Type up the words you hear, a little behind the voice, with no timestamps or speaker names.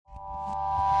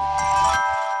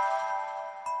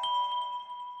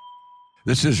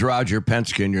This is Roger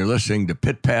Penske, and you're listening to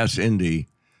Pit Pass Indy,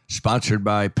 sponsored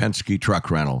by Penske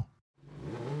Truck Rental.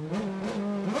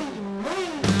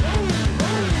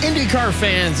 IndyCar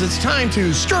fans, it's time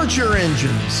to start your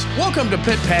engines. Welcome to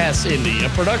Pit Pass Indy, a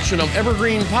production of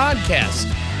Evergreen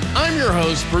Podcast. I'm your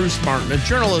host, Bruce Martin, a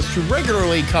journalist who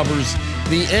regularly covers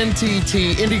the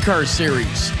NTT IndyCar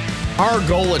Series. Our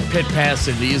goal at Pit Pass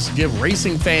Indy is to give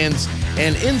racing fans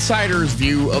an insider's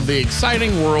view of the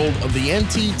exciting world of the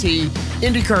NTT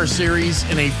IndyCar Series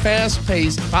in a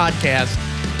fast-paced podcast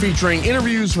featuring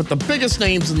interviews with the biggest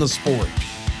names in the sport.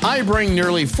 I bring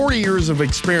nearly 40 years of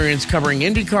experience covering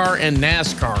IndyCar and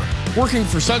NASCAR, working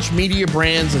for such media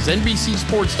brands as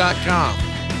NBCSports.com,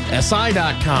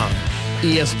 SI.com,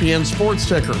 ESPN Sports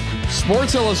Ticker,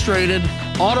 Sports Illustrated,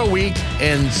 Auto Week,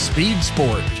 and Speed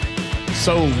Sport.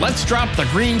 So let's drop the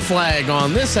green flag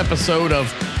on this episode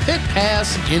of Pit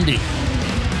Pass Indy.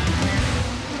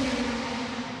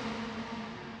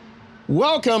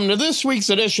 Welcome to this week's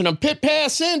edition of Pit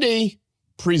Pass Indy,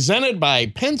 presented by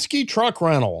Penske Truck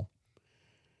Rental.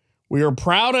 We are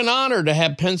proud and honored to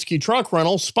have Penske Truck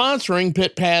Rental sponsoring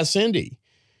Pit Pass Indy.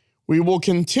 We will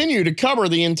continue to cover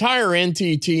the entire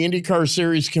NTT IndyCar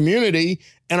Series community,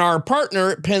 and our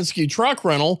partner at Penske Truck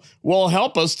Rental will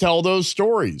help us tell those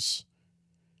stories.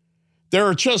 There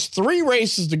are just 3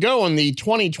 races to go in the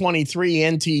 2023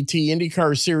 NTT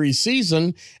IndyCar Series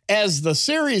season as the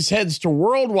series heads to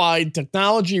Worldwide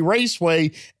Technology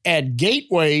Raceway at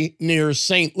Gateway near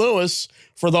St. Louis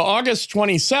for the August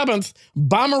 27th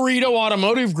Bommarito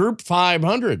Automotive Group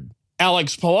 500.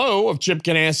 Alex Palou of Chip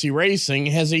Ganassi Racing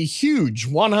has a huge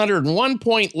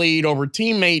 101-point lead over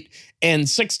teammate and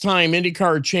 6-time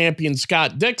IndyCar champion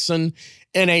Scott Dixon,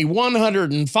 and a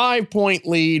 105-point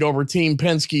lead over Team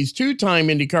Penske's 2-time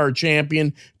IndyCar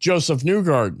champion, Josef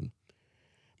Newgarden.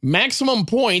 Maximum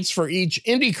points for each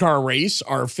IndyCar race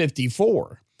are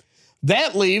 54.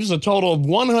 That leaves a total of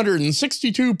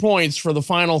 162 points for the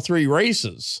final 3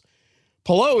 races.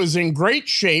 Palou is in great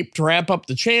shape to wrap up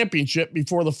the championship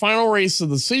before the final race of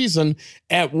the season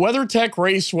at WeatherTech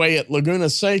Raceway at Laguna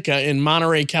Seca in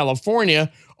Monterey,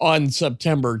 California on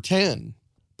September 10.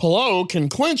 Palou can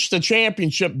clinch the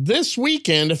championship this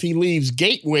weekend if he leaves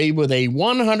Gateway with a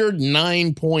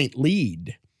 109-point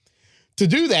lead. To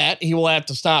do that, he will have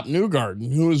to stop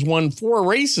Newgarden, who has won 4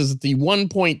 races at the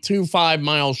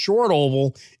 1.25-mile short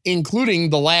oval,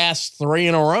 including the last 3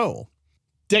 in a row.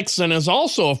 Dixon is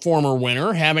also a former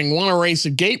winner, having won a race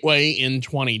at Gateway in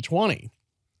 2020.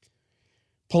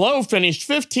 Palou finished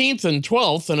 15th and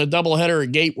 12th in a doubleheader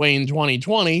at Gateway in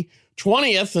 2020,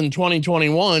 20th in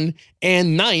 2021,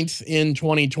 and 9th in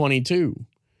 2022.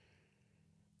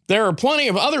 There are plenty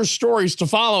of other stories to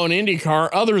follow in IndyCar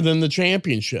other than the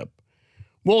championship.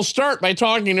 We'll start by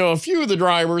talking to a few of the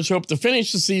drivers who hope to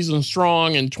finish the season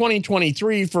strong in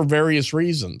 2023 for various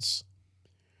reasons.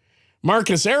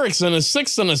 Marcus Ericsson is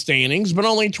 6th in the standings, but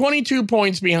only 22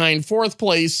 points behind 4th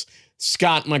place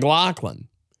Scott McLaughlin.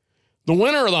 The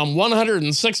winner of the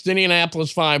 106th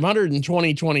Indianapolis 500 in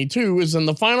 2022 is in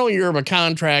the final year of a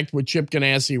contract with Chip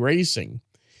Ganassi Racing.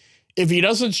 If he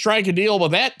doesn't strike a deal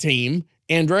with that team,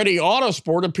 Andretti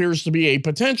Autosport appears to be a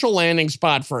potential landing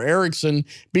spot for Ericsson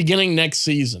beginning next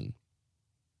season.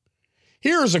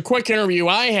 Here's a quick interview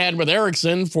I had with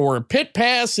Ericsson for Pit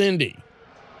Pass Indy.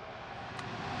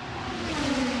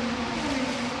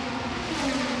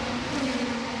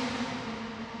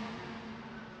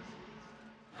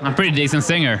 I'm a pretty decent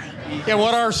singer. Yeah,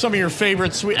 what are some of your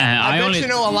favorites? I bet you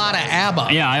know a lot of ABBA.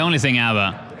 Yeah, I only sing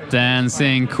ABBA.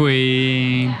 Dancing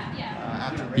Queen,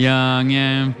 young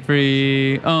and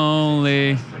free,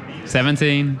 only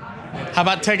 17. How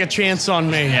about Take a Chance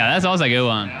on Me? Yeah, that's also a good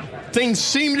one. Things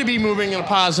seem to be moving in a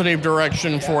positive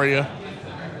direction for you.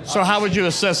 So how would you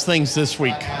assess things this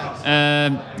week?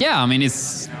 Yeah, I mean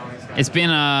it's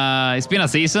been a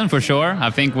season for sure.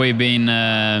 I think we've been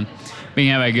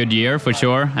having a good year for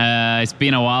sure. It's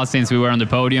been a while since we were on the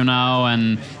podium now,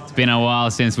 and it's been a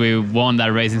while since we won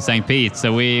that race in St. Pete.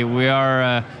 So we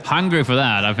are hungry for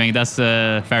that. I think that's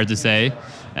fair to say.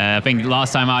 I think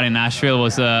last time out in Nashville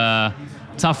was a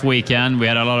tough weekend. We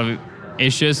had a lot of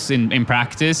issues in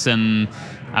practice and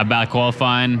a bad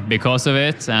qualifying because of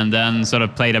it, and then sort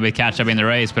of played a bit catch up in the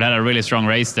race, but had a really strong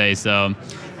race day. So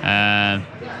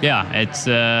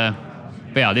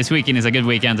this weekend is a good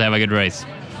weekend to have a good race.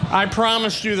 I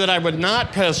promised you that I would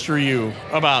not pester you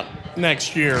about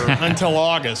next year until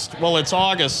August. Well, it's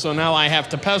August, so now I have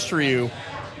to pester you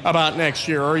about next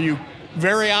year. Are you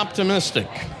very optimistic?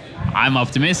 I'm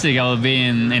optimistic I'll be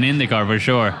in IndyCar for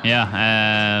sure.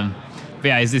 Yeah.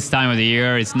 It's this time of the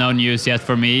year. It's no news yet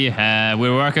for me.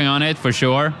 We're working on it for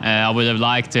sure. I would have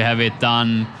liked to have it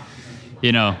done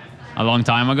a long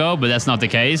time ago, but that's not the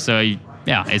case. So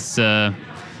yeah, it's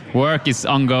work is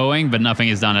ongoing, but nothing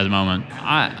is done at the moment.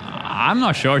 I'm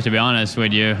not sure, to be honest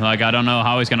with you. Like, I don't know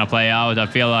how it's gonna play out. I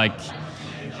feel like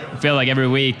every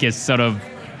week is sort of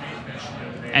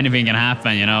anything can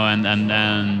happen,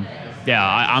 and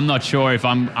yeah, I'm not sure if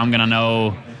I'm gonna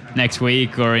know next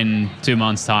week or in 2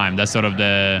 months' time. That's sort of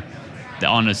the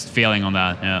honest feeling on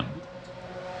that. Yeah.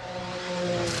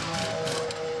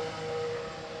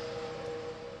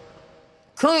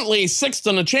 Currently sixth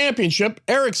in the championship,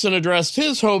 Ericsson addressed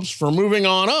his hopes for moving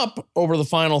on up over the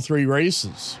final 3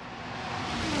 races.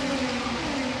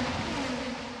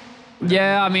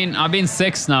 Yeah, I mean, I've been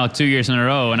 6th now 2 years in a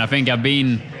row, and I think I've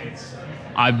been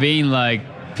like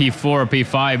P4 or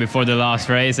P5 before the last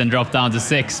race and dropped down to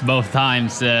 6 both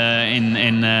times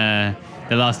in the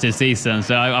last 2 seasons.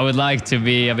 So I would like to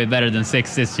be a bit better than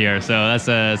 6 this year. So that's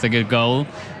a good goal.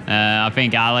 I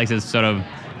think Alex has sort of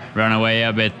run away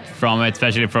a bit from it,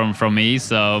 especially from me.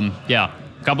 So yeah,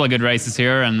 a couple of good races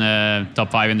here and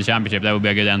top 5 in the championship. That would be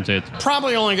a good end to it.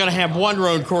 Probably only going to have 1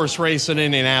 road course race in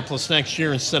Indianapolis next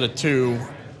year instead of 2.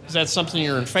 Is that something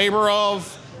you're in favor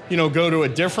of? Go to a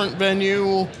different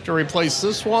venue to replace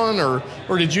this one,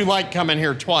 or did you like coming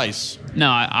here twice? No,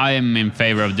 I am in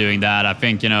favor of doing that. I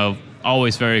think,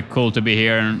 always very cool to be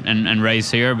here and race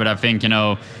here, but I think,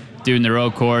 doing the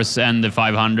road course and the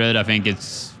 500, I think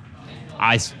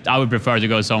I would prefer to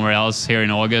go somewhere else here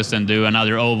in August and do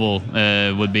another oval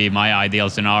would be my ideal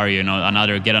scenario.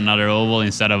 Get another oval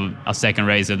instead of a second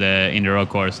race in the road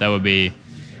course. That would be,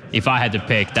 if I had to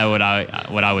pick, that what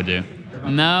I would do.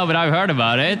 No, but I've heard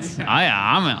about it.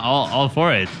 I'm all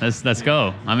for it. Let's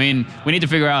go. I mean, we need to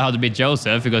figure out how to beat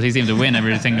Joseph because he seems to win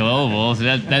every single oval.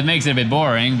 So that makes it a bit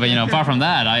boring. But apart from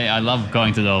that, I love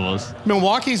going to the ovals.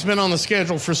 Milwaukee's been on the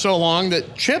schedule for so long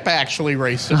that Chip actually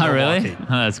raced in Milwaukee. Really? Oh,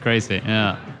 that's crazy.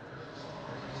 Yeah.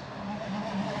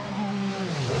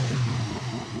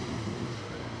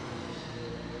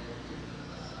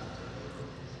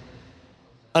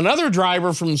 Another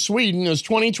driver from Sweden is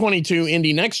 2022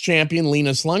 Indy Next champion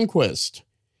Linus Lundqvist.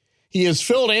 He has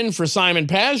filled in for Simon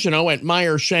Pagenaud at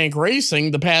Meyer Shank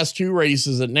Racing the past 2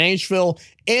 races at Nashville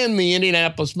and the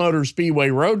Indianapolis Motor Speedway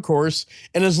road course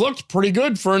and has looked pretty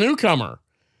good for a newcomer.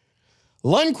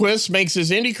 Lundqvist makes his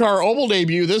IndyCar Oval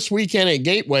debut this weekend at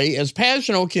Gateway as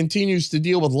Pagenaud continues to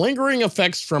deal with lingering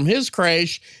effects from his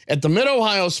crash at the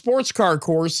Mid-Ohio Sports Car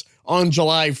course on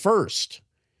July 1st.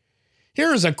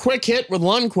 Here is a quick hit with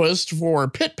Lundqvist for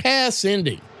Pit Pass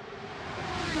Indy.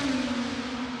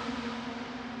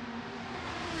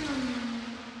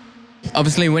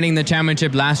 Obviously, winning the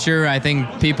championship last year, I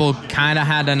think people kind of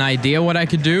had an idea what I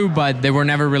could do, but they were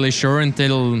never really sure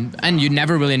and you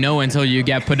never really know until you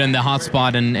get put in the hot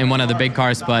spot in one of the big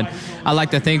cars. But I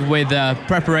like to think with the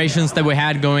preparations that we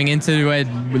had going into it,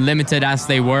 limited as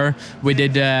they were, we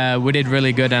did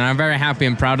really good, and I'm very happy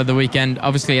and proud of the weekend.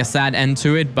 Obviously, a sad end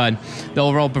to it, but the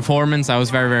overall performance I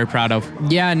was very, very proud of.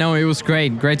 Yeah, no, it was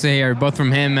great to hear both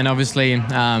from him and obviously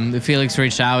Felix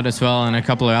reached out as well and a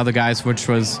couple of other guys, which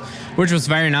was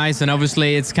very nice. And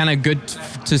obviously it's kind of good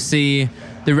to see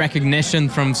the recognition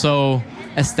from so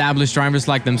established drivers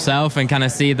like themselves and kind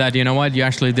of see that, you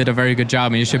actually did a very good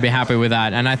job and you should be happy with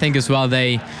that. And I think as well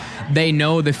they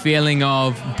know the feeling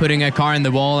of putting a car in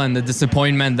the wall and the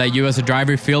disappointment that you as a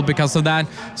driver feel because of that.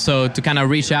 So to kind of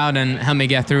reach out and help me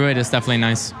get through it is definitely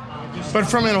nice. But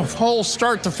from a whole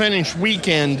start to finish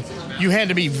weekend, you had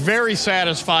to be very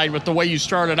satisfied with the way you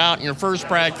started out in your first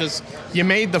practice. You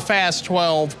made the fast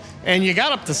 12 and you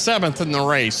got up to 7th in the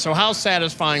race. So how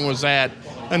satisfying was that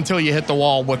until you hit the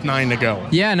wall with 9 to go?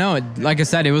 Yeah, no, like I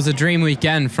said, it was a dream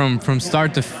weekend from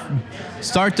start to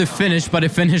finish, but it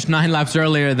finished 9 laps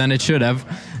earlier than it should have.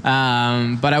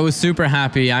 But I was super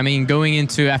happy. I mean, going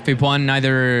into FP1,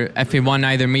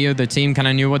 neither me or the team kind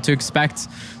of knew what to expect.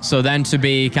 So then to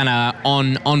be kind of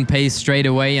on pace straight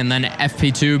away, and then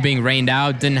FP2 being rained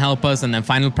out didn't help us, and then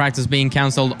final practice being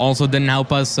canceled also didn't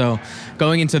help us. So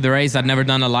going into the race, I'd never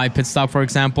done a live pit stop, for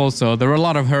example. So there were a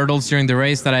lot of hurdles during the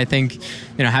race that I think,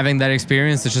 having that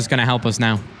experience is just going to help us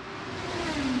now.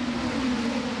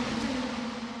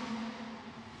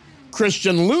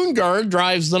 Christian Lundgaard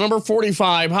drives the number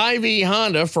 45 Hy-Vee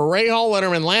Honda for Rahal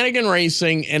Letterman Lanigan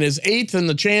Racing and is 8th in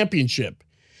the championship.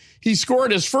 He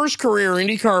scored his first career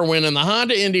IndyCar win in the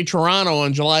Honda Indy Toronto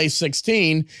on July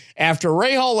 16 after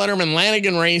Rahal Letterman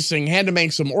Lanigan Racing had to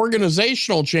make some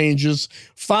organizational changes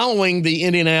following the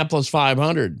Indianapolis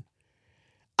 500.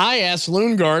 I asked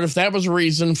Lundgaard if that was a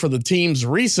reason for the team's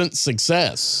recent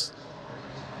success.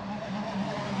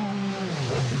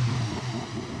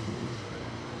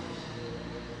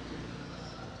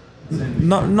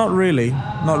 Not really.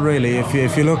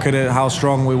 If you look at it, how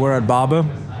strong we were at Barber,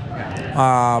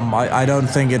 I don't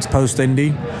think it's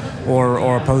post-Indy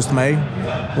or post-May.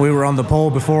 We were on the pole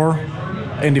before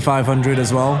Indy 500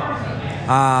 as well.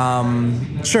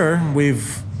 Sure,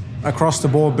 we've across the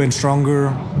board been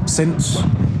stronger since,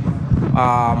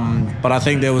 but I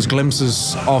think there was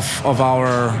glimpses of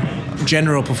our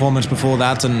general performance before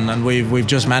that, and we've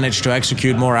just managed to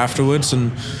execute more afterwards,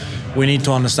 and we need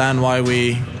to understand why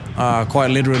we quite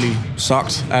literally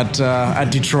sucked at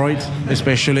Detroit,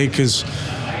 especially because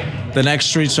the next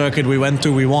street circuit we went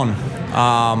to, we won.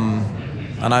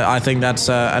 And I think that's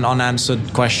an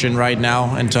unanswered question right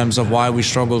now in terms of why we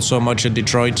struggled so much at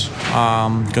Detroit,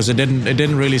 because it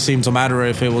didn't really seem to matter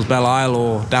if it was Belle Isle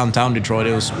or downtown Detroit.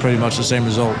 It was pretty much the same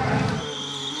result.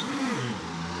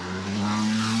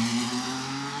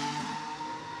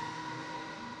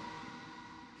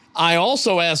 I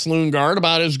also asked Lundgaard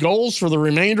about his goals for the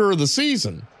remainder of the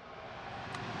season.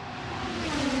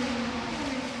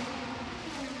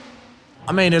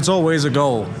 I mean, it's always a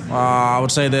goal. I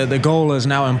would say the goal is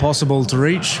now impossible to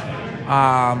reach,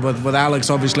 with Alex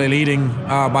obviously leading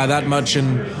by that much,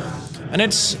 and it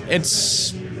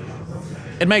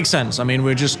makes sense. I mean,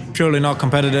 we're just purely not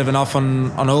competitive enough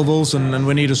on ovals, and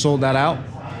we need to sort that out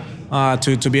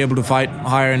to be able to fight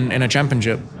higher in a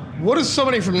championship. What does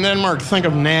somebody from Denmark think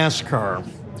of NASCAR?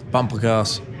 Bumper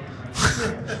cars,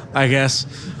 I guess.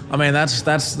 I mean,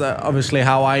 that's obviously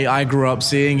how I grew up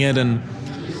seeing it, and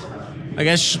I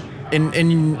guess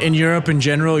in Europe in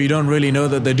general, you don't really know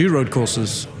that they do road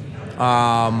courses.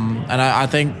 And I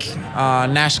think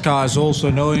NASCAR is also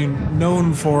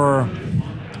known for,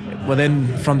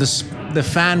 from the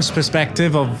fans'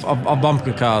 perspective of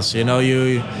bumper cars. You know,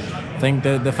 you think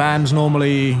the fans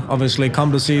normally obviously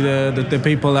come to see the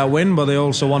people that win, but they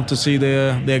also want to see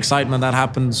the excitement that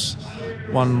happens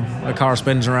when a car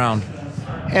spins around.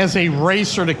 As a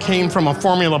racer that came from a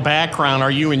Formula background,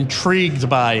 are you intrigued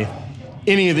by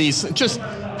any of these, just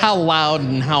how loud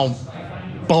and how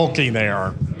bulky they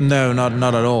are? No,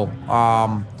 not at all.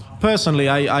 Personally,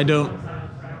 I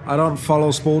don't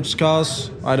follow sports cars.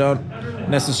 I don't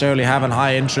necessarily have a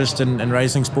high interest in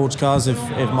racing sports cars if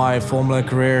my Formula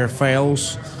career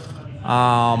fails.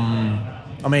 I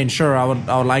mean, sure, I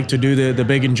would like to do the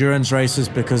big endurance races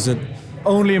because it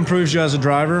only improves you as a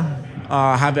driver,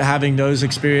 having those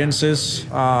experiences,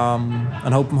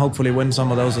 and hopefully win some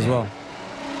of those as well.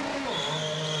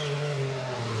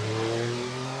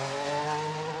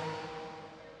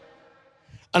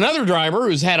 Another driver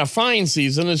who's had a fine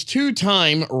season is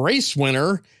two-time race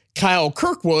winner Kyle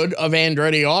Kirkwood of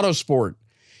Andretti Autosport.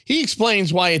 He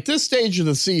explains why at this stage of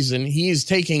the season he is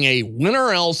taking a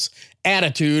win-or-else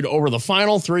attitude over the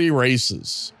final three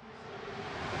races.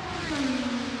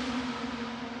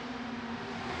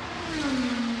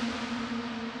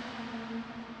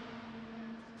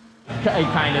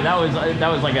 Kind of. That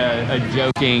was like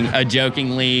a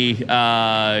jokingly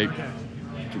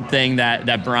thing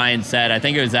that Brian said. I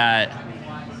think it was at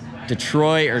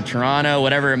Detroit or Toronto,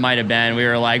 whatever it might have been. We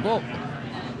were like, well,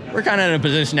 we're kind of in a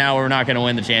position now where we're not going to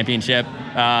win the championship.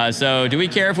 So do we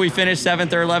care if we finish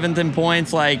 7th or 11th in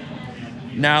points? Like,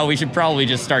 no, we should probably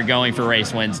just start going for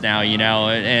race wins now, you know,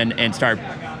 and start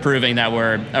proving that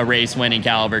we're a race winning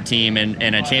caliber team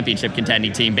and a championship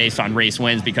contending team based on race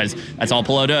wins, because that's all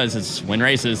Polo does, is win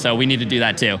races. So we need to do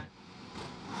that too.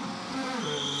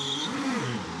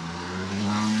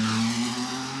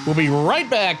 We'll be right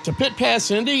back to Pit Pass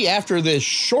Indy after this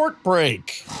short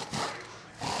break.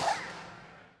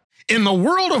 In the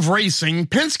world of racing,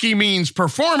 Penske means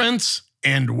performance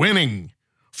and winning.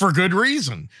 For good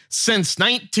reason. Since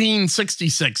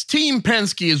 1966, Team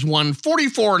Penske has won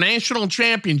 44 national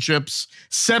championships,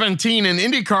 17 in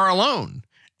IndyCar alone.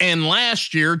 And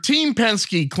last year, Team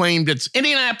Penske claimed its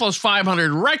Indianapolis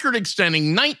 500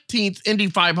 record-extending 19th Indy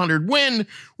 500 win,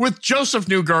 with Joseph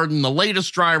Newgarden the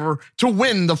latest driver to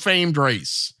win the famed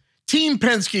race. Team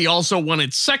Penske also won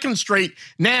its second straight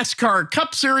NASCAR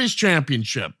Cup Series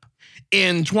championship.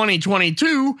 In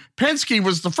 2022, Penske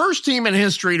was the first team in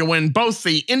history to win both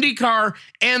the IndyCar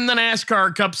and the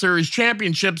NASCAR Cup Series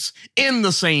championships in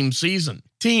the same season.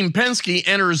 Team Penske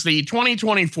enters the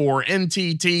 2024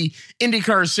 NTT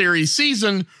IndyCar Series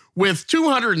season with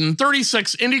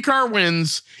 236 IndyCar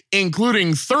wins,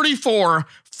 including 34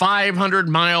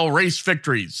 500-mile race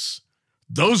victories.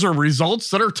 Those are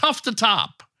results that are tough to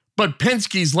top. But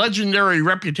Penske's legendary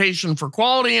reputation for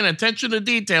quality and attention to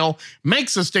detail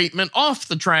makes a statement off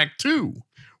the track, too.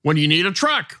 When you need a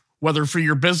truck, whether for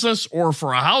your business or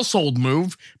for a household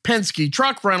move, Penske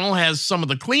Truck Rental has some of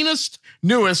the cleanest,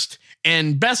 newest,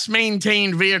 and best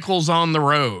maintained vehicles on the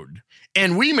road.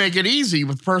 And we make it easy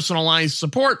with personalized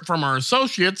support from our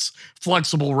associates,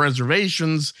 flexible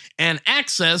reservations, and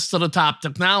access to the top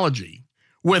technology.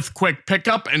 With quick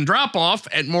pickup and drop-off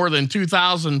at more than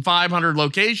 2,500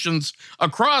 locations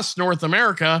across North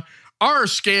America, our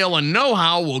scale and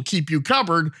know-how will keep you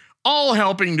covered, all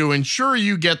helping to ensure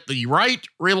you get the right,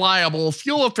 reliable,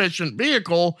 fuel-efficient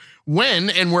vehicle when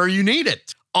and where you need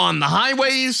it. On the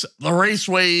highways, the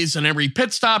raceways, and every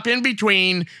pit stop in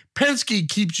between, Penske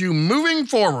keeps you moving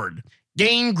forward.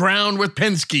 Gain ground with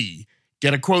Penske.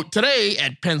 Get a quote today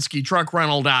at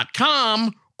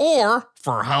PenskeTruckRental.com, or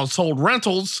for household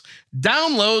rentals,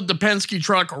 download the Penske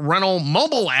Truck Rental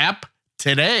mobile app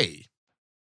today.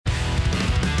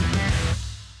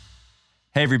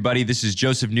 Hey everybody, this is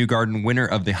Joseph Newgarden, winner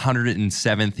of the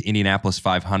 107th Indianapolis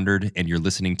 500, and you're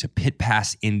listening to Pit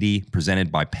Pass Indy,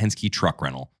 presented by Penske Truck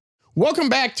Rental. Welcome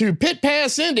back to Pit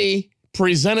Pass Indy,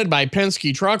 presented by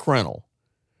Penske Truck Rental.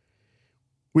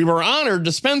 We were honored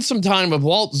to spend some time with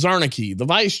Walt Czarnecki, the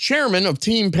vice chairman of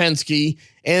Team Penske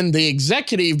and the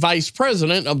executive vice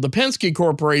president of the Penske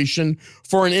Corporation,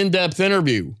 for an in-depth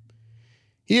interview.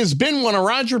 He has been one of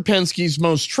Roger Penske's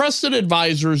most trusted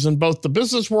advisors in both the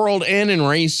business world and in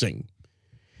racing.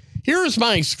 Here is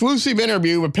my exclusive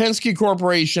interview with Penske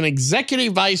Corporation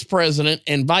Executive Vice President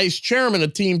and Vice Chairman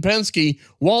of Team Penske,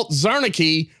 Walt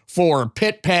Czarnecki, for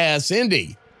Pit Pass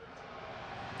Indy.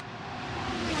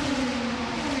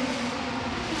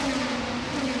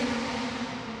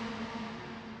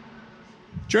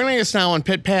 Joining us now on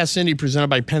Pit Pass Indy, presented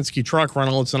by Penske Truck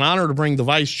Rental, it's an honor to bring the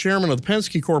Vice Chairman of the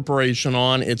Penske Corporation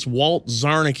on. It's Walt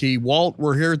Czarnecki. Walt,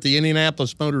 we're here at the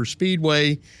Indianapolis Motor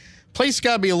Speedway. Place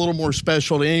got to be a little more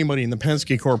special to anybody in the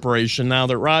Penske Corporation now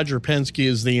that Roger Penske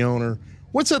is the owner.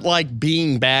 What's it like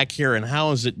being back here, and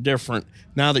how is it different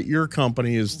now that your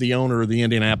company is the owner of the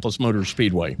Indianapolis Motor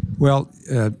Speedway? Well,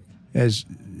 as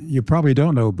you probably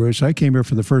don't know, Bruce, I came here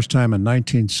for the first time in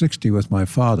 1960 with my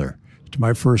father to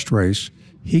my first race.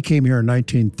 He came here in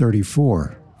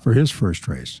 1934 for his first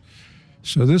race.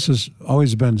 So this has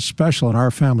always been special in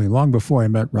our family long before I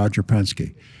met Roger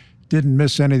Penske. Didn't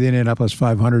miss any of the Indianapolis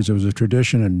 500s. It was a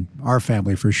tradition in our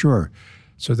family for sure.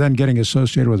 So then getting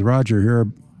associated with Roger here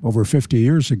over 50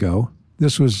 years ago,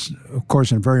 this was, of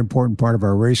course, a very important part of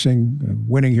our racing,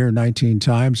 winning here 19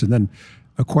 times, and then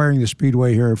acquiring the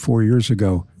Speedway here 4 years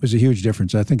ago was a huge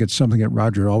difference. I think it's something that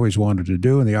Roger always wanted to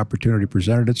do, and the opportunity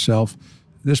presented itself.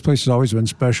 This place has always been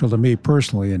special to me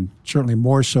personally, and certainly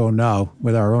more so now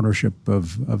with our ownership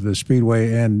of the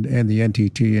Speedway and the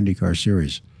NTT IndyCar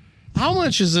Series. How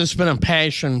much has this been a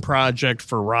passion project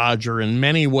for Roger? In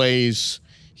many ways,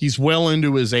 he's well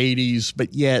into his 80s,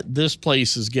 but yet this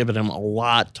place has given him a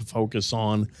lot to focus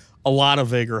on, a lot of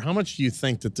vigor. How much do you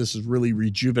think that this has really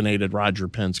rejuvenated Roger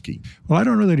Penske? Well, I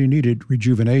don't know that he needed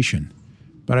rejuvenation,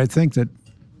 but I think that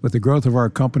with the growth of our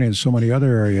company and so many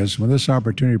other areas, when this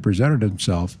opportunity presented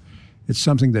itself, it's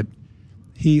something that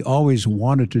he always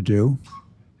wanted to do,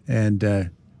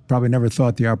 and probably never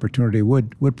thought the opportunity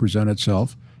would present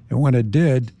itself. And when it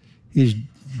did, he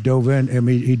dove in. I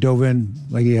mean, he dove in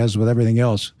like he has with everything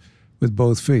else, with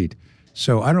both feet.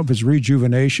 So I don't know if it's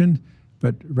rejuvenation,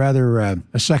 but rather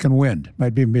a second wind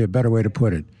might be a better way to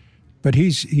put it. But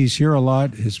he's here a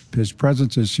lot. His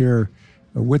presence is here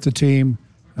with the team.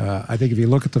 I think if you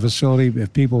look at the facility,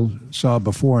 if people saw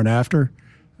before and after,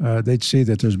 they'd see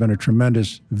that there's been a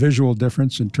tremendous visual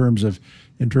difference in terms of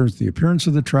the appearance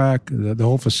of the track, the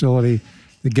whole facility,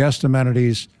 the guest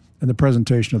amenities, and the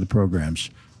presentation of the programs.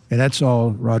 And that's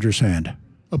all Roger's hand.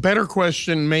 A better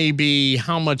question may be,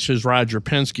 how much has Roger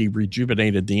Penske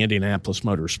rejuvenated the Indianapolis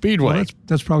Motor Speedway? Well,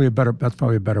 that's probably a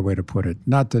better way to put it.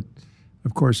 Not that,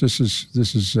 of course, this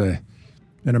is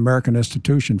an American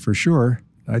institution for sure.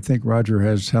 I think Roger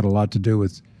has had a lot to do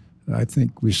with, I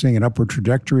think we're seeing an upward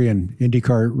trajectory in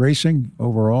IndyCar racing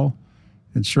overall.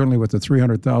 And certainly with the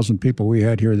 300,000 people we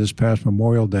had here this past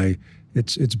Memorial Day,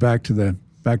 it's back to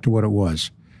what it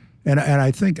was. And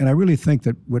I really think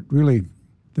that what really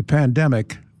the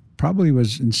pandemic probably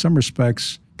was in some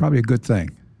respects probably a good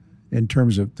thing in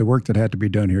terms of the work that had to be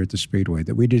done here at the Speedway,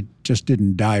 that we just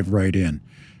didn't dive right in.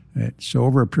 So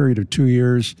over a period of 2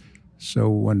 years, so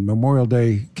when Memorial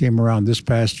Day came around this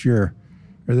past year,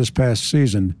 or this past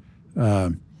season,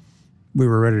 we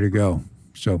were ready to go.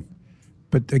 So,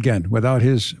 but again, without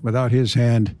his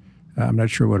hand, I'm not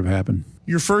sure what would have happened.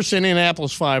 Your first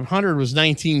Indianapolis 500 was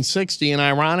 1960, and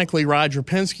ironically, Roger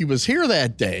Penske was here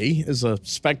that day as a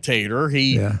spectator.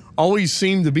 He always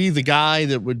seemed to be the guy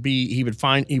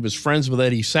that he was friends with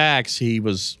Eddie Sachs. He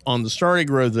was on the starting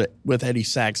road with Eddie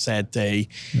Sachs that day.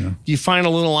 Yeah. You find a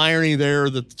little irony there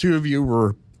that the two of you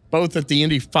were both at the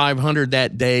Indy 500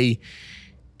 that day.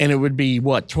 And it would be,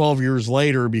 12 years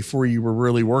later before you were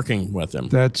really working with him?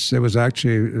 It was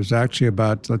actually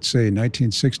about, let's say,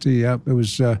 1960. Yeah, it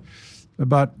was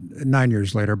about 9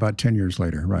 years later, about 10 years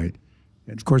later, right.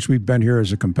 And of course, we've been here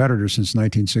as a competitor since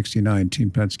 1969,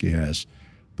 Team Penske has.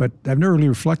 But I've never really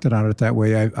reflected on it that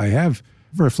way. I have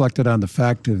reflected on the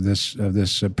fact of this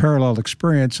parallel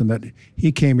experience, and that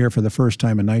he came here for the first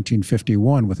time in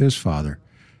 1951 with his father.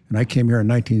 And I came here in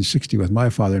 1960 with my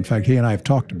father. In fact, he and I have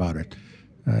talked about it,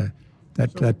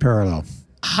 that parallel.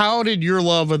 How did your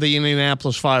love of the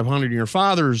Indianapolis 500 and your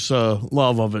father's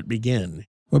love of it begin?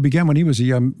 Well, it began when he was as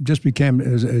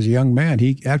a young man.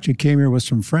 He actually came here with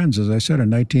some friends, as I said, in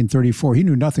 1934. He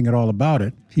knew nothing at all about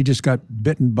it. He just got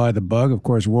bitten by the bug. Of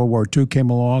course, World War II came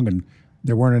along, and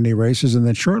there weren't any races. And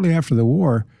then shortly after the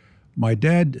war, my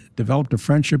dad developed a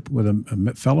friendship with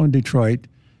a fellow in Detroit.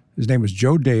 His name was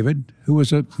Joe David, who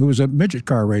was a midget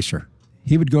car racer.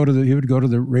 He would go to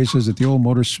the races at the old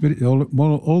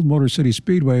Motor City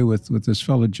Speedway with this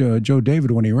fellow Joe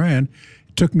David when he ran.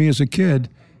 It took me as a kid,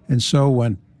 and so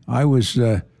when I was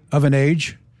of an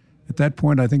age, at that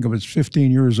point I think I was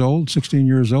 16 years old,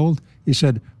 he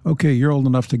said, "Okay, you're old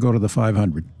enough to go to the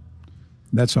 500."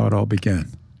 That's how it all began.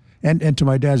 And to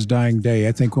my dad's dying day,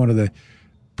 I think one of the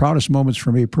proudest moments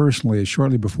for me personally is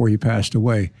shortly before he passed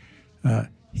away.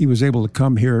 He was able to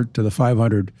come here to the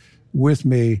 500 with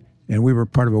me, and we were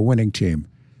part of a winning team.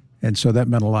 And so that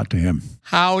meant a lot to him.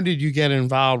 How did you get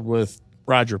involved with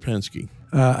Roger Penske?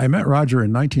 I met Roger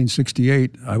in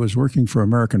 1968. I was working for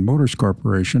American Motors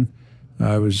Corporation.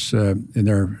 I was in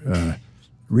their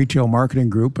retail marketing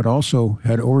group, but also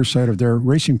had oversight of their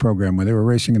racing program when they were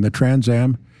racing in the Trans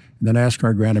Am and the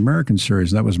NASCAR Grand American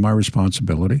Series. That was my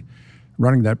responsibility,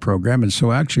 running that program. And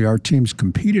so actually our teams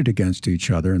competed against each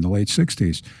other in the late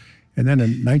 60s. And then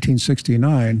in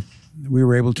 1969, we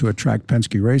were able to attract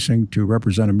Penske Racing to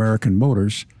represent American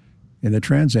Motors in the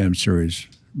Trans Am Series,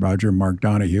 Roger and Mark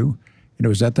Donahue. And it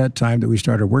was at that time that we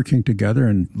started working together.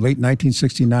 In late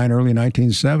 1969, early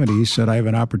 1970, he said, "I have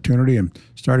an opportunity. I'm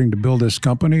starting to build this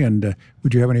company, and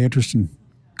would you have any interest in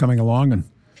coming along and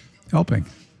helping?"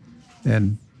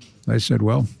 And I said,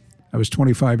 well, I was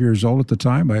 25 years old at the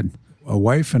time. I had a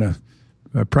wife and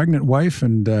a pregnant wife,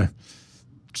 and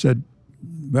said,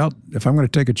 well, if I'm going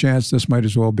to take a chance, this might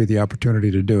as well be the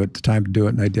opportunity to do it, the time to do it,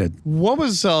 and I did. What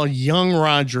was young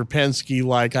Roger Penske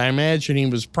like? I imagine he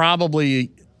was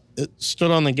probably stood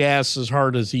on the gas as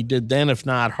hard as he did then, if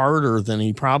not harder than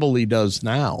he probably does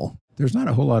now. There's not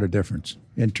a whole lot of difference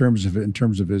in terms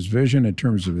of his vision, in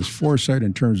terms of his foresight,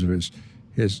 in terms of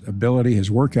his ability,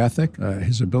 his work ethic,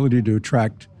 his ability to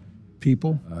attract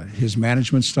people, his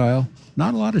management style.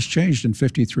 Not a lot has changed in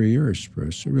 53 years,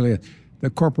 Bruce. Really, the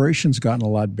corporation's gotten a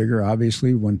lot bigger,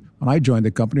 obviously. When I joined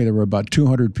the company, there were about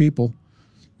 200 people.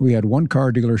 We had one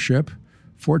car dealership,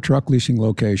 4 truck leasing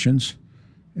locations,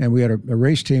 and we had a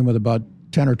race team with about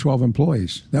 10 or 12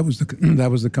 employees. That was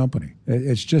the company.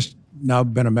 It's just now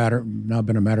been a matter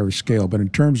of scale. But in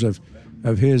terms of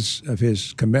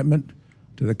his commitment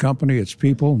to the company, its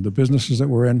people, the businesses that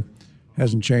we're in,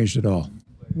 hasn't changed at all.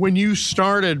 When you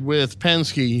started with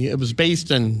Penske, it was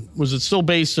was it still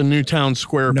based in Newtown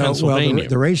Square, Pennsylvania? Well,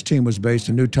 the race team was based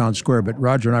in Newtown Square, but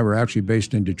Roger and I were actually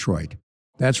based in Detroit.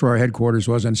 That's where our headquarters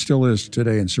was, and still is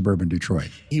today, in suburban Detroit.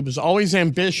 He was always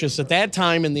ambitious. At that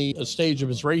time in the stage of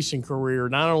his racing career,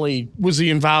 not only was he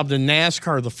involved in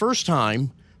NASCAR the first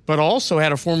time, but also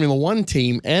had a Formula One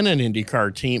team and an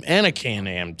IndyCar team and a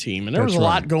Can-Am team. And there was a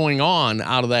lot going on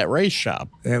out of that race shop.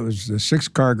 It was the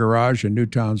 6-car garage in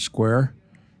Newtown Square.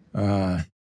 How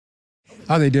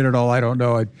they did it all, I don't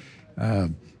know.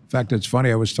 In fact, it's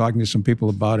funny. I was talking to some people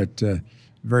about it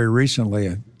very recently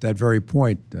at that very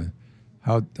point,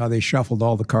 how they shuffled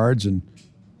all the cards and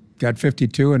got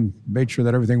 52 and made sure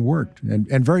that everything worked, and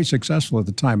very successful at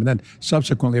the time. And then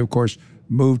subsequently, of course,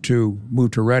 moved to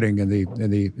Reading in the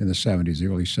 70s, the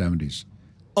early 70s.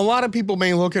 A lot of people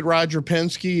may look at Roger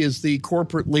Penske as the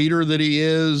corporate leader that he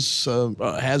is,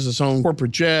 has his own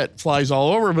corporate jet, flies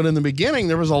all over. But in the beginning,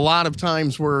 there was a lot of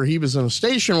times where he was in a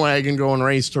station wagon going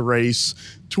race to race.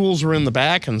 Tools were in the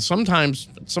back, and sometimes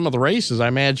some of the races, I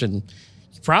imagine,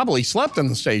 he probably slept in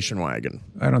the station wagon.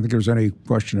 I don't think there's any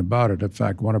question about it. In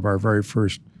fact, one of our very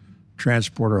first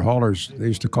transporter haulers, they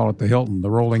used to call it the Hilton, the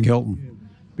Rolling Hilton,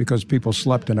 because people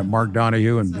slept in it. Mark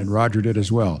Donahue and Roger did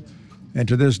as well. And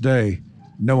to this day,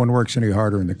 no one works any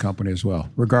harder in the company as well,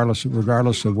 regardless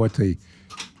of what the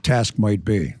task might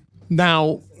be.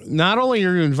 Now, not only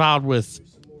are you involved with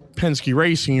Penske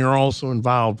Racing, you're also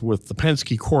involved with the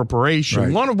Penske Corporation,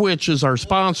 right, one of which is our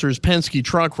sponsors, Penske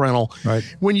Truck Rental. Right.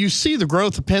 When you see the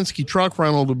growth of Penske Truck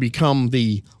Rental to become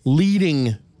the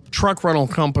leading truck rental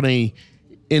company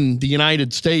in the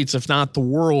United States, if not the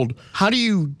world. How do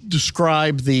you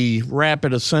describe the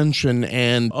rapid ascension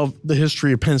and of the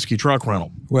history of Penske Truck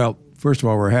Rental? Well, first of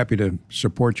all, we're happy to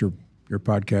support your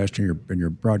podcast and your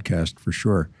broadcast for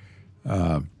sure.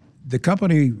 The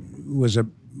company was a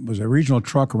regional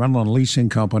truck rental and leasing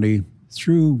company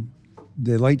through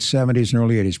the late 70s and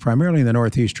early 80s, primarily in the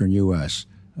northeastern U.S.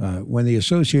 When the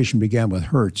association began with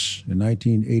Hertz in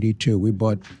 1982, we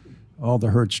bought all the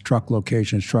Hertz truck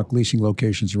locations, truck leasing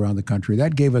locations around the country.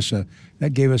 That gave us a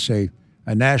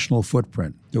national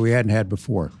footprint that we hadn't had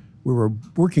before. We were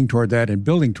working toward that and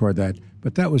building toward that,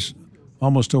 but that was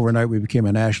almost overnight. We became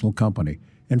a national company,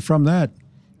 and from that,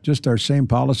 just our same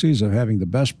policies of having the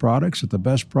best products at the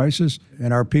best prices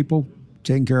and our people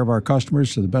taking care of our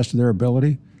customers to the best of their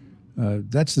ability.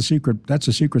 That's the secret. That's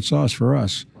the secret sauce for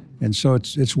us, and so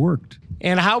it's worked.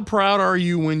 And how proud are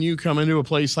you when you come into a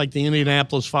place like the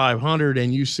Indianapolis 500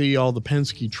 and you see all the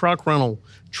Penske truck rental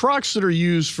trucks that are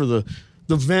used for the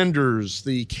vendors,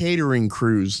 the catering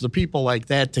crews, the people like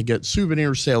that to get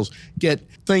souvenir sales, get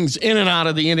things in and out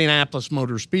of the Indianapolis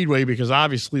Motor Speedway, because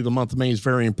obviously the month of May is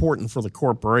very important for the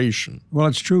corporation. Well,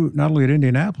 it's true not only at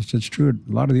Indianapolis, it's true at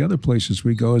a lot of the other places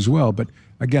we go as well. But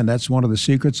again, that's one of the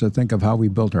secrets, I think, of how we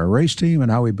built our race team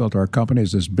and how we built our company,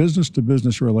 is this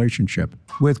business-to-business relationship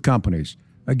with companies.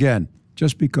 Again,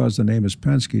 just because the name is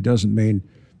Penske doesn't mean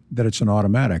that it's an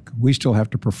automatic. We still have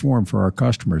to perform for our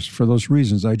customers for those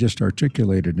reasons I just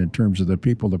articulated in terms of the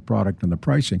people, the product, and the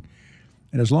pricing.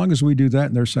 And as long as we do that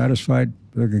and they're satisfied,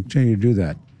 they're going to continue to do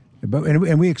that.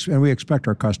 And we expect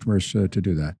our customers to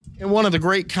do that. And one of the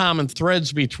great common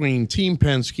threads between Team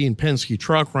Penske and Penske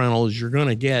Truck Rental is you're going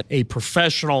to get a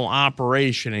professional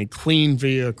operation, a clean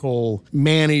vehicle,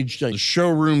 managed.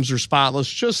 Showrooms are spotless,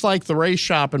 just like the race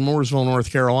shop in Mooresville,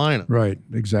 North Carolina. Right,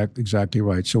 exactly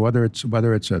right. So whether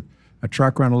it's a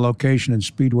truck rental location in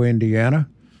Speedway, Indiana,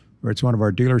 or it's one of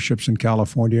our dealerships in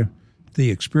California, the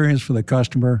experience for the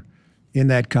customer in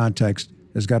that context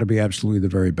has got to be absolutely the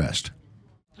very best.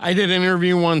 I did an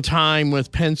interview one time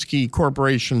with Penske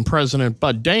Corporation President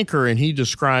Bud Denker, and he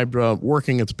described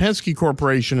working at the Penske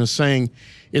Corporation as saying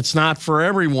it's not for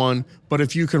everyone, but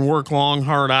if you can work long,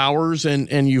 hard hours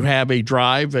and you have a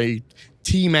drive, a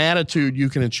team attitude, you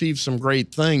can achieve some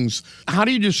great things. How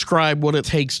do you describe what it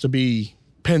takes to be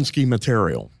Penske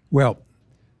material? Well,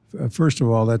 first of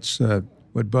all, that's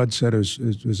what Bud said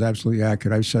is absolutely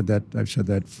accurate. I've said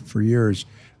that for years.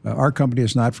 Our company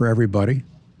is not for everybody.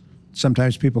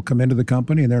 Sometimes people come into the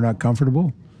company and they're not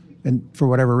comfortable, and for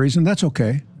whatever reason, that's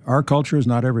okay. Our culture is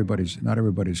not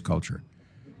everybody's culture.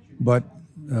 But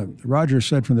Roger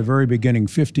said from the very beginning,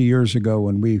 50 years ago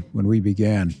when we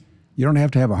began, you don't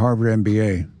have to have a Harvard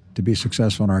MBA to be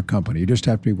successful in our company. You just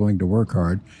have to be willing to work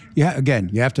hard. Yeah, again,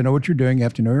 you have to know what you're doing. You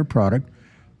have to know your product.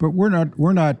 But we're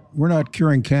not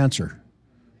curing cancer,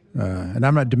 and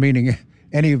I'm not demeaning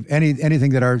anything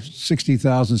that our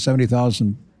 60,000,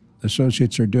 70,000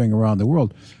 associates are doing around the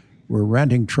world. We're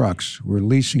renting trucks, we're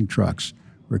leasing trucks,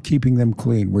 we're keeping them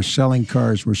clean, we're selling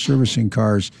cars, we're servicing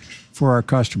cars for our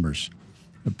customers.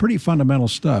 Pretty fundamental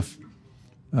stuff.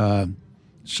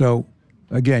 So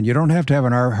again, you don't have to have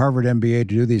an Harvard MBA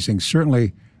to do these things.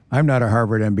 Certainly, I'm not a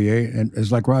Harvard MBA, and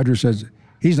as like Roger says,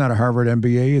 he's not a Harvard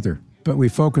MBA either. But we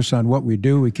focus on what we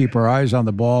do, we keep our eyes on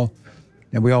the ball,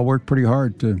 and we all work pretty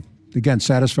hard to, again,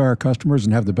 satisfy our customers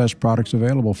and have the best products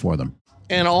available for them.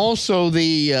 And also,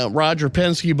 the Roger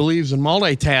Penske believes in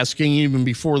multitasking even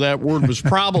before that word was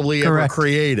probably ever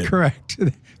created. Correct.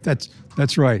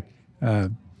 That's right.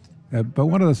 But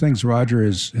one of the things Roger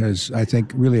has, I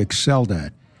think, really excelled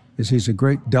at is he's a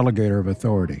great delegator of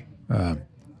authority.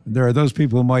 There are those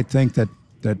people who might think that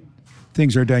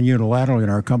things are done unilaterally in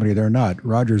our company. They're not.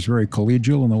 Roger's very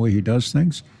collegial in the way he does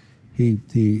things. He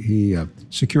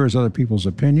secures other people's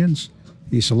opinions.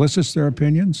 He solicits their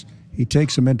opinions. He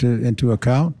takes them into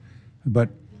account. But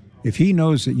if he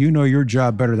knows that you know your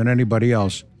job better than anybody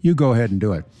else, you go ahead and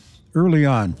do it. Early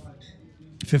on,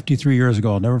 53 years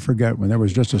ago, I'll never forget when there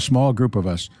was just a small group of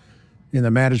us in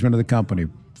the management of the company,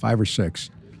 5 or 6.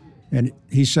 And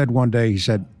he said one day,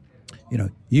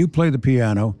 you play the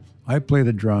piano, I play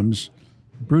the drums,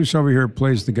 Bruce over here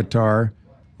plays the guitar,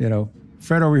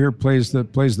 Fred over here plays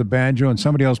the banjo, and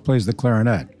somebody else plays the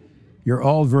clarinet. You're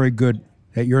all very good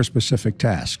at your specific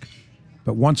task.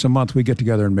 But once a month, we get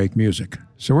together and make music.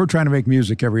 So we're trying to make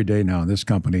music every day now in this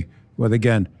company with,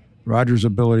 again, Roger's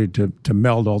ability to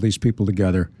meld all these people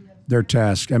together, their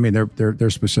tasks, their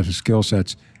specific skill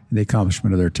sets, and the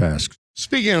accomplishment of their tasks.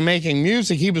 Speaking of making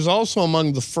music, he was also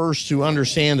among the first to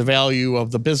understand the value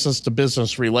of the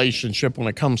business-to-business relationship when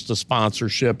it comes to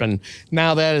sponsorship. And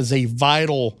now that is a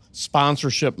vital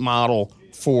sponsorship model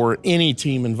for any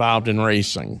team involved in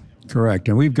racing. Correct.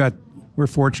 And we're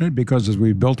fortunate because as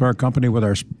we built our company with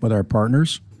our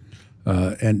partners,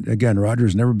 and again,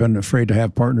 Roger's never been afraid to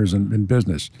have partners in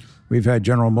business. We've had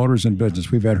General Motors in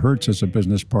business. We've had Hertz as a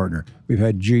business partner. We've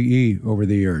had GE over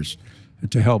the years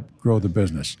to help grow the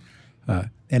business.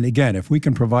 And again, if we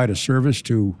can provide a service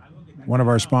to one of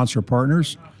our sponsor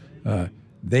partners,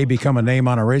 they become a name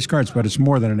on a race car, but it's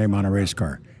more than a name on a race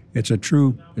car. It's a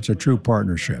true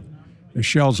partnership.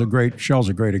 Shell's a great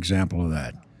example of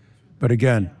that. But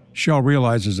again, Shell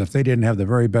realizes if they didn't have the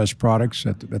very best products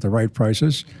at the right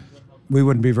prices, we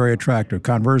wouldn't be very attractive.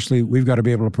 Conversely, we've got to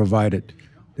be able to provide it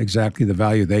exactly the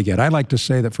value they get. I like to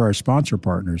say that for our sponsor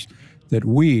partners, that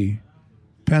we,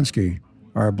 Penske,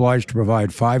 are obliged to provide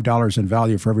 $5 in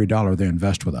value for every dollar they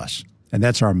invest with us. And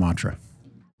that's our mantra.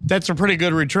 That's a pretty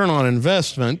good return on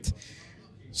investment.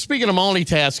 Speaking of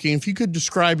multitasking, if you could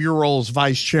describe your role as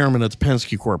vice chairman at the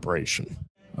Penske Corporation.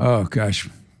 Oh, gosh.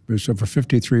 So for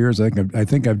 53 years, I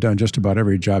think I've done just about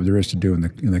every job there is to do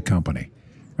in the company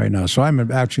right now. So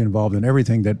I'm actually involved in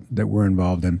everything that we're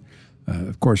involved in.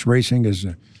 Of course, racing is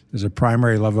a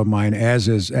primary love of mine, as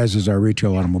is our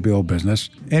retail automobile business.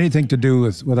 Anything to do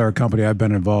with our company, I've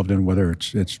been involved in, whether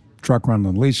it's truck rental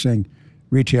and leasing,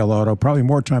 retail auto, probably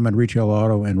more time on retail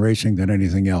auto and racing than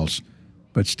anything else,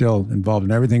 but still involved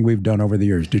in everything we've done over the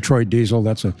years. Detroit Diesel,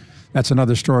 that's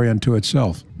another story unto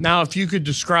itself. Now, if you could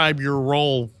describe your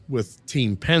role with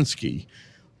Team Penske,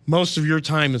 most of your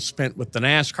time is spent with the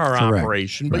NASCAR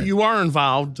operation, but you are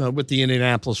involved with the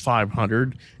Indianapolis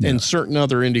 500 and certain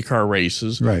other IndyCar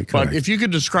races. Right, correct. But if you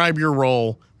could describe your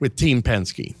role with Team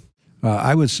Penske.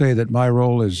 I would say that my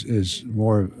role is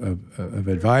more of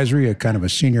advisory, a kind of a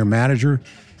senior manager.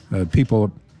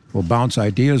 People will bounce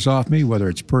ideas off me, whether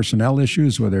it's personnel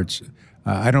issues, whether it's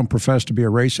I don't profess to be a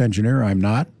race engineer. I'm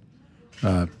not.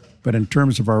 But in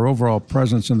terms of our overall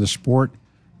presence in the sport,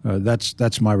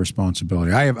 that's my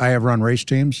responsibility. I have run race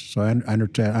teams, so I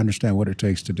understand what it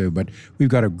takes to do. But we've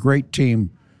got a great team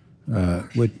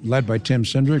led by Tim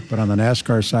Cindric, but on the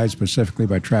NASCAR side specifically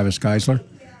by Travis Geisler,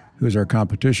 who's our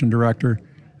competition director.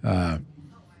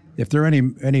 If there are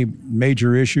any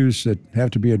major issues that have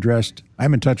to be addressed,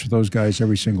 I'm in touch with those guys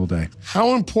every single day.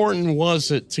 How important was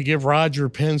it to give Roger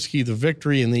Penske the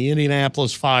victory in the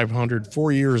Indianapolis 500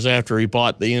 4 years after he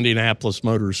bought the Indianapolis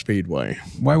Motor Speedway?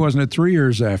 Why wasn't it 3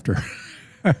 years after?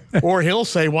 Or he'll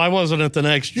say, why wasn't it the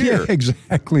next year? Yeah,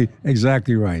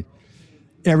 exactly right.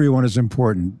 Everyone is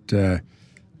important.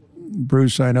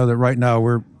 Bruce, I know that right now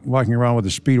we're walking around with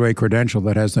a Speedway credential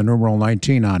that has the numeral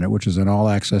 19 on it, which is an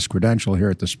all-access credential here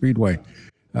at the Speedway.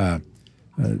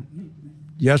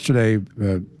 Yesterday,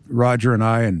 Roger and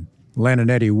I and Len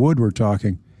and Eddie Wood were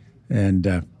talking,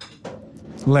 and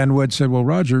Len Wood said, well,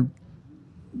 Roger,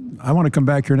 I want to come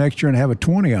back here next year and have a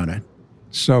 20 on it.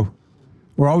 So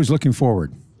we're always looking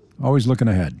forward, always looking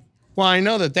ahead. Well, I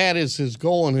know that is his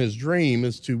goal and his dream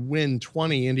is to win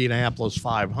 20 Indianapolis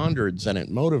 500s, and it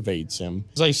motivates him.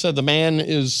 As I said, the man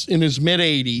is in his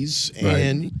mid-80s,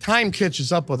 and time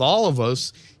catches up with all of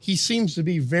us. He seems to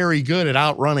be very good at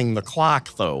outrunning the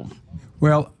clock, though.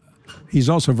 Well, he's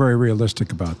also very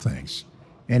realistic about things.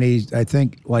 And I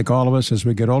think, like all of us, as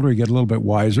we get older, we get a little bit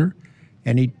wiser,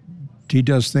 and he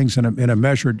does things in a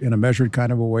measured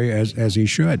kind of a way as he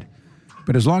should.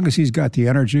 But as long as he's got the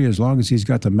energy, as long as he's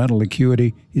got the mental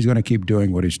acuity, he's going to keep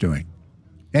doing what he's doing.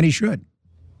 And he should.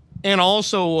 And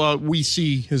also, we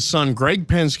see his son, Greg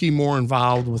Penske, more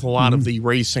involved with a lot of the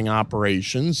racing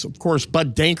operations. Of course,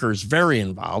 Bud Denker's very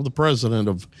involved, the president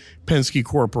of Penske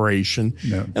Corporation.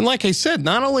 Yeah. And like I said,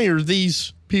 not only are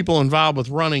these people involved with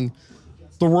running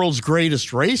the world's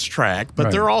greatest racetrack,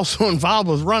 but they're also involved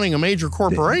with running a major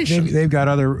corporation. They've got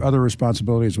other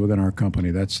responsibilities within our company.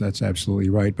 That's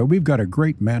absolutely right. But we've got a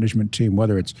great management team,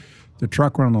 whether it's the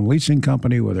truck rental and leasing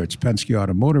company, whether it's Penske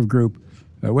Automotive Group,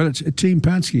 whether it's Team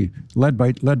Penske, led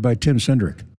by Tim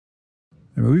Cindric.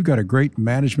 I mean, we've got a great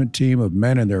management team of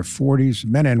men in their 40s,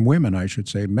 men and women, I should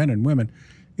say, men and women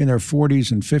in their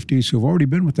 40s and 50s who've already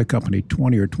been with the company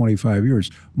 20 or 25 years.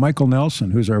 Michael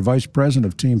Nelson, who's our vice president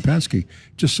of Team Penske,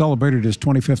 just celebrated his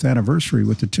 25th anniversary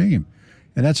with the team.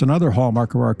 And that's another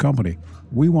hallmark of our company.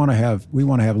 We want to have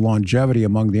longevity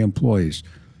among the employees.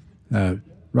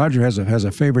 Roger has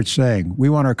a favorite saying: we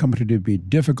want our company to be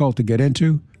difficult to get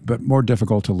into, but more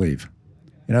difficult to leave.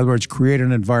 In other words, create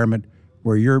an environment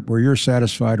where you're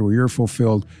satisfied, where you're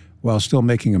fulfilled, while still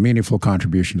making a meaningful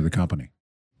contribution to the company.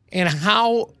 And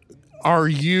how are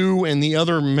you and the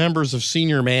other members of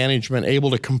senior management able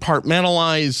to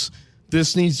compartmentalize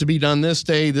this needs to be done this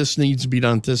day, this needs to be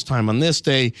done this time on this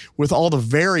day, with all the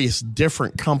various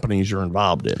different companies you're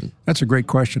involved in? That's a great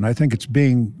question. I think it's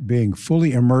being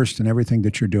fully immersed in everything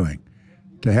that you're doing,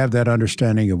 to have that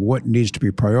understanding of what needs to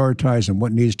be prioritized and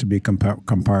what needs to be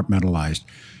compartmentalized.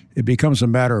 It becomes a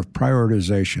matter of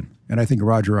prioritization, and I think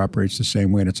Roger operates the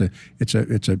same way. And it's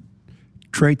a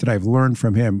trait that I've learned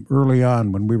from him early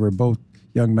on when we were both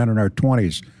young men in our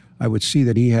 20s. I would see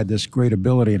that he had this great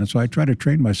ability, and so I try to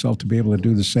train myself to be able to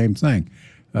do the same thing.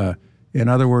 In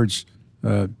other words,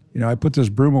 I put this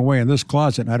broom away in this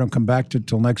closet, and I don't come back to it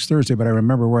till next Thursday, but I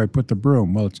remember where I put the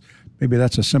broom. Well, maybe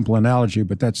that's a simple analogy,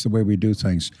 but that's the way we do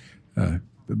things.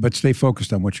 But stay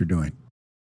focused on what you're doing.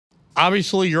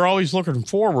 Obviously, you're always looking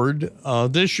forward.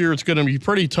 This year, it's going to be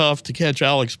pretty tough to catch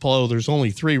Alex Palou. There's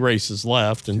only 3 races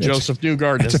left, and Joseph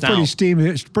Newgarden is now...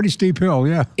 It's a pretty steep hill,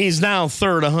 yeah. He's now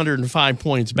third, 105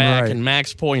 points back, and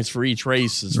max points for each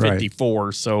race is 54.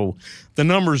 Right. So the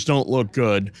numbers don't look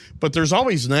good. But there's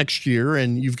always next year,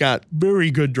 and you've got very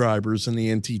good drivers in the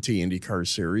NTT IndyCar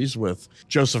Series with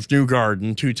Joseph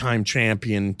Newgarden, two-time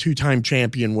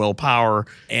champion Will Power,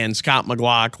 and Scott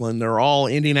McLaughlin. They're all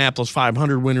Indianapolis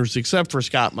 500 winners except for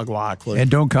Scott McLaughlin. And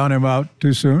don't count him out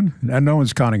too soon. And no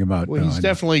one's counting him out. Well, he's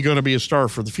definitely going to be a star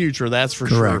for the future, that's for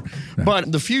sure. Yeah.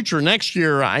 But the future next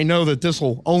year, I know that this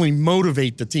will only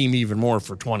motivate the team even more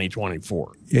for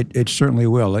 2024. It certainly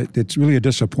will. It's really a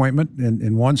disappointment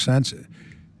in one sense.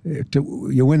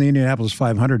 You win the Indianapolis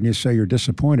 500 and you say you're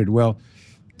disappointed. Well,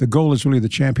 the goal is really the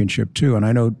championship too. And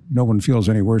I know no one feels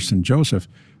any worse than Joseph,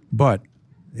 but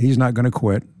he's not going to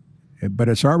quit. But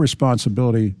it's our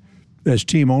responsibility as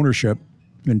team ownership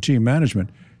and team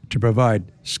management to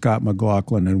provide Scott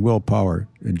McLaughlin and Will Power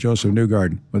and Joseph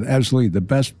Newgarden with absolutely the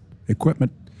best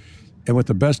equipment and with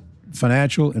the best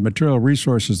financial and material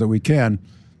resources that we can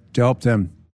to help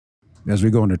them as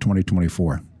we go into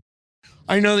 2024.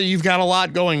 I know that you've got a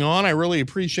lot going on. I really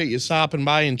appreciate you stopping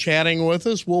by and chatting with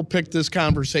us. We'll pick this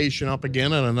conversation up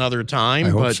again at another time. I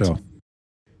hope so.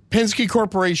 Penske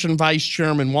Corporation Vice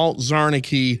Chairman Walt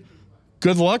Czarnecki,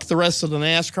 good luck the rest of the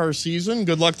NASCAR season.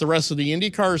 Good luck the rest of the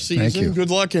IndyCar season. Thank you.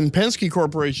 Good luck in Penske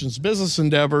Corporation's business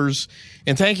endeavors.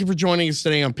 And thank you for joining us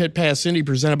today on Pit Pass Indy,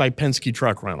 presented by Penske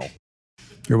Truck Rental.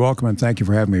 You're welcome, and thank you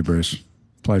for having me, Bruce.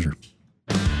 Pleasure.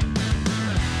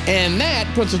 And that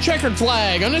puts a checkered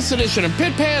flag on this edition of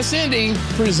Pit Pass Indy,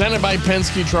 presented by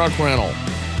Penske Truck Rental.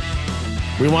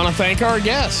 We want to thank our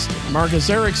guest, Marcus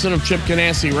Ericsson of Chip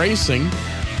Ganassi Racing,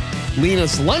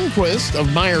 Linus Lundqvist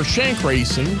of Meyer Shank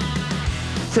Racing,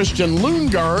 Christian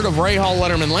Lundgaard of Rahal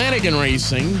Letterman Lanigan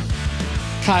Racing,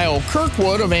 Kyle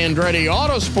Kirkwood of Andretti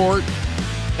Autosport,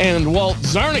 and Walt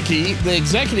Czarnecki, the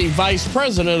Executive Vice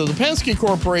President of the Penske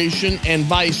Corporation and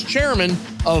Vice Chairman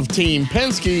of Team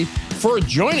Penske, for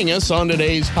joining us on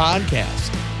today's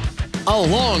podcast.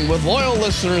 Along with loyal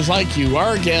listeners like you,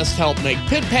 our guests help make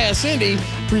Pit Pass Indy,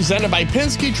 presented by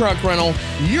Penske Truck Rental,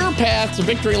 your path to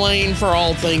victory lane for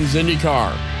all things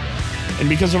IndyCar. And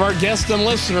because of our guests and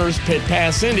listeners, Pit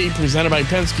Pass Indy, presented by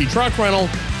Penske Truck Rental,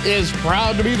 is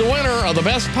proud to be the winner of the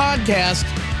Best Podcast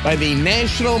by the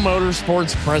National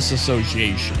Motorsports Press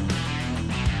Association.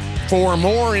 For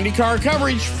more IndyCar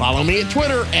coverage, follow me at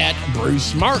Twitter at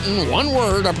Bruce Martin, one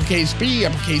word, uppercase B,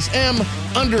 uppercase M,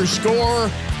 _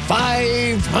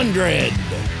 500.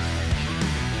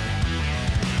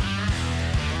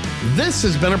 This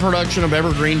has been a production of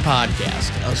Evergreen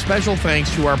Podcast. A special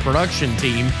thanks to our production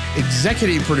team.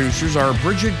 Executive producers are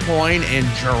Bridget Coyne and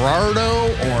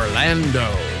Gerardo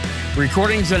Orlando.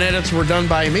 Recordings and edits were done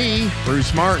by me,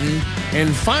 Bruce Martin,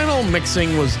 and final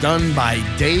mixing was done by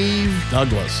Dave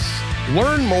Douglas.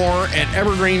 Learn more at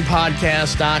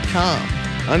evergreenpodcast.com.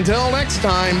 Until next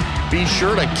time, be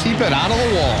sure to keep it out of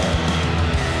the wall.